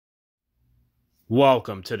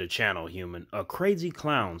Welcome to the channel, human. A crazy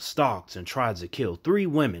clown stalks and tries to kill 3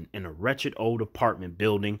 women in a wretched old apartment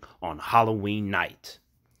building on Halloween night.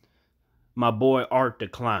 My boy Art the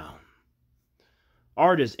Clown.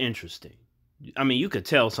 Art is interesting. I mean, you could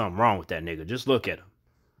tell something wrong with that nigga. Just look at him.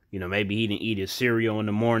 You know, maybe he didn't eat his cereal in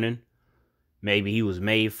the morning. Maybe he was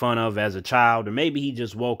made fun of as a child. Or maybe he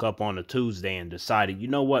just woke up on a Tuesday and decided, you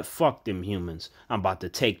know what? Fuck them humans. I'm about to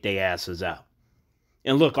take their asses out.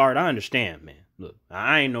 And look, Art, I understand, man. Look,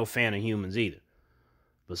 I ain't no fan of humans either.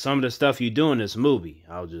 But some of the stuff you do in this movie,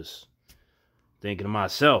 I was just thinking to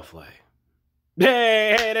myself, like,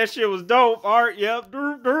 hey, that shit was dope, Art. Yep,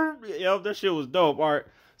 yep, that shit was dope, Art.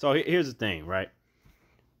 So here's the thing, right?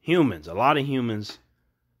 Humans, a lot of humans,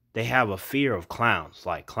 they have a fear of clowns,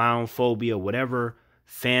 like clown phobia, whatever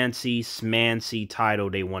fancy, smancy title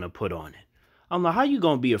they want to put on it. I'm like, how you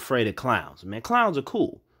gonna be afraid of clowns? Man, clowns are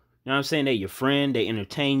cool. You know what I'm saying? They're your friend. They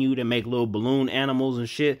entertain you. They make little balloon animals and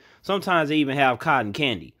shit. Sometimes they even have cotton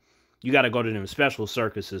candy. You got to go to them special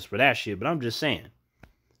circuses for that shit. But I'm just saying.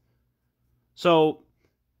 So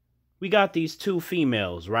we got these 2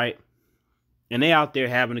 females, right? And they out there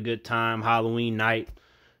having a good time Halloween night,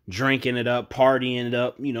 drinking it up, partying it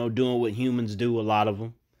up, you know, doing what humans do, a lot of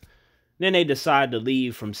them. Then they decide to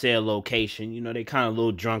leave from said location. You know, they kind of a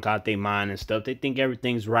little drunk out their mind and stuff. They think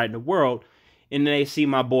everything's right in the world. And then they see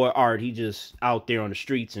my boy Art. He just out there on the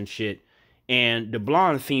streets and shit. And the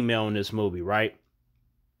blonde female in this movie, right?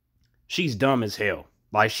 She's dumb as hell.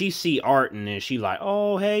 Like, she see Art and then she like,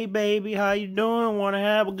 oh, hey, baby, how you doing? Want to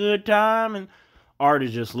have a good time? And Art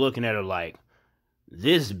is just looking at her like,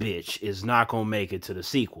 this bitch is not going to make it to the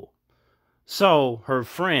sequel. So her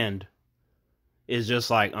friend is just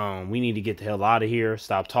like, we need to get the hell out of here.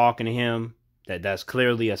 Stop talking to him. That's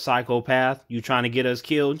clearly a psychopath. You trying to get us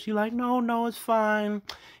killed? And she's like, no, it's fine.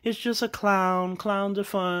 It's just a clown. Clowns are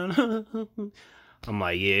fun. I'm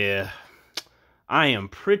like, yeah, I am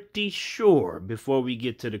pretty sure before we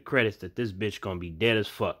get to the credits that this bitch gonna be dead as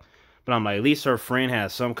fuck. But I'm like, at least her friend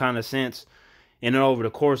has some kind of sense. And then over the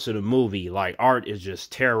course of the movie, like, Art is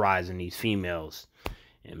just terrorizing these females.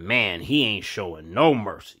 And man, he ain't showing no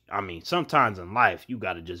mercy. I mean, sometimes in life, you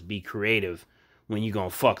gotta just be creative when you gonna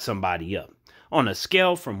fuck somebody up. On a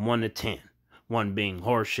scale from 1 to 10, 1 being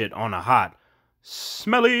horseshit on a hot,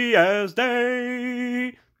 smelly as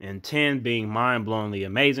day, and 10 being mind-blowingly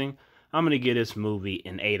amazing, I'm going to give this movie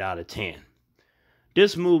an 8 out of 10.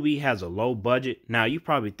 This movie has a low budget. Now, you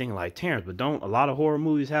probably think like, Terrence, but don't a lot of horror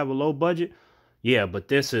movies have a low budget? Yeah, but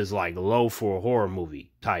this is like low for a horror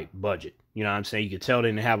movie type budget. You know what I'm saying? You could tell they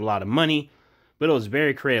didn't have a lot of money, but it was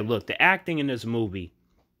very creative. Look, the acting in this movie,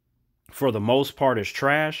 for the most part, is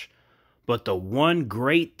trash. But the one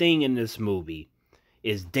great thing in this movie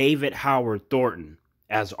is David Howard Thornton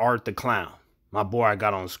as Art the Clown. My boy I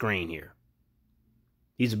got on screen here.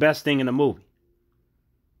 He's the best thing in the movie.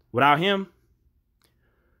 Without him,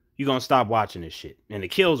 you're going to stop watching this shit. And the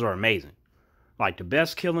kills are amazing. Like, the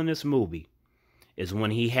best kill in this movie is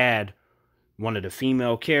when he had one of the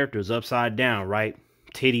female characters upside down, right?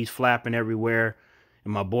 Titties flapping everywhere.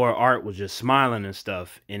 And my boy Art was just smiling and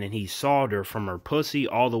stuff. And then he sawed her from her pussy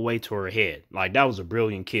all the way to her head. Like, that was a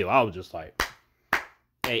brilliant kill. I was just like,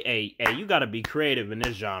 hey, you got to be creative in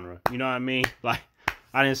this genre. You know what I mean? Like,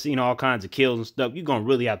 I didn't see all kinds of kills and stuff. You're going to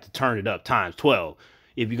really have to turn it up times 12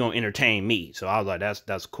 if you're going to entertain me. So I was like,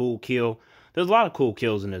 that's a cool kill. There's a lot of cool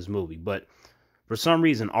kills in this movie. But for some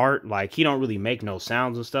reason, Art, like, he don't really make no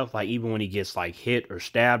sounds and stuff. Like, even when he gets, like, hit or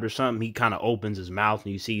stabbed or something, he kind of opens his mouth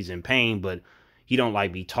and you see he's in pain. But he don't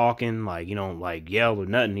like be talking, like, he don't like yell or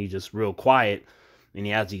nothing. He's just real quiet. And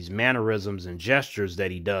he has these mannerisms and gestures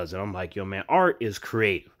that he does. And I'm like, yo, man, Art is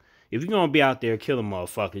creative. If you're going to be out there killing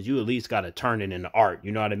motherfuckers, you at least got to turn it into art.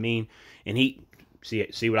 You know what I mean? And he,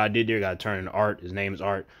 see what I did there? Got to turn it into art. His name is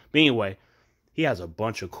Art. But anyway, he has a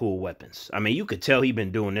bunch of cool weapons. I mean, you could tell he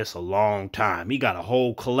been doing this a long time. He got a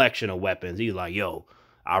whole collection of weapons. He's like, yo,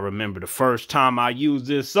 I remember the first time I used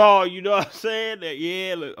this saw, you know what I'm saying?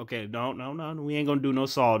 Yeah, look, okay, no, we ain't gonna do no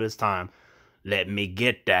saw this time. Let me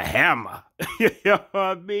get the hammer. You know what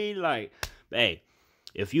I mean? Like, hey,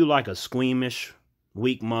 if you like a squeamish,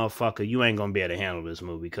 weak motherfucker, you ain't gonna be able to handle this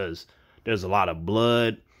movie because there's a lot of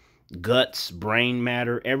blood, guts, brain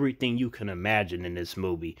matter, everything you can imagine in this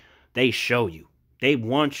movie. They show you. They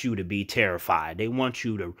want you to be terrified. They want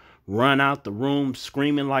you to run out the room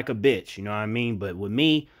screaming like a bitch. You know what I mean? But with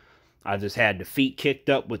me, I just had the feet kicked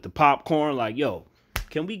up with the popcorn. Like, yo,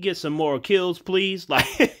 can we get some more kills, please? Like,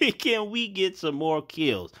 can we get some more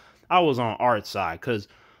kills? I was on Art's side because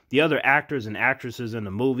the other actors and actresses in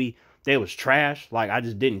the movie, they was trash. Like, I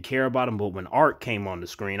just didn't care about them. But when Art came on the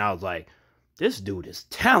screen, I was like, this dude is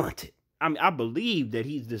talented. I mean, I believe that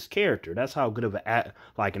he's this character. That's how good of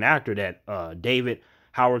an actor that David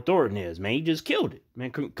Howard Thornton is, man. He just killed it,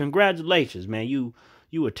 man. Congratulations, man. You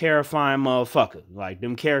a terrifying motherfucker. Like,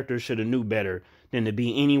 them characters should have knew better than to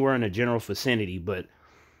be anywhere in the general vicinity. But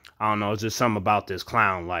I don't know, it's just something about this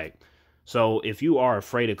clown. Like, so if you are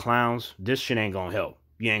afraid of clowns, this shit ain't gonna help.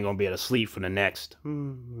 You ain't gonna be able to sleep for the next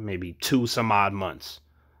maybe 2 some odd months.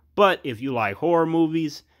 But if you like horror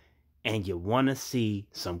movies and you want to see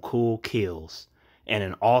some cool kills and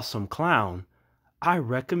an awesome clown, I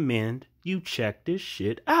recommend you check this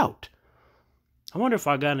shit out. I wonder if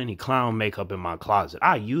I got any clown makeup in my closet.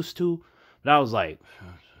 I used to, but I was like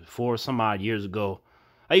 4 some odd years ago.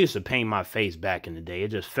 I used to paint my face back in the day. It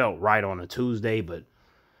just felt right on a Tuesday, but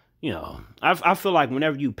you know, I feel like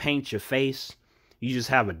whenever you paint your face, you just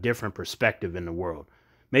have a different perspective in the world.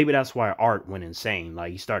 Maybe that's why Art went insane.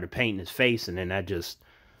 Like, he started painting his face, and then that just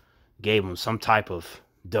gave him some type of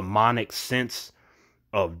demonic sense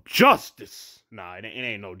of justice. Nah, it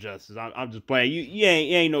ain't no justice. I'm just playing. You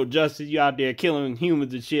ain't no justice. You out there killing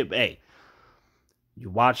humans and shit. But, hey,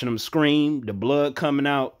 you watching them scream, the blood coming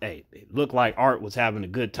out. Hey, it looked like Art was having a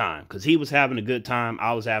good time. Because he was having a good time.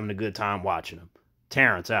 I was having a good time watching him.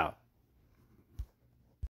 Terrence out.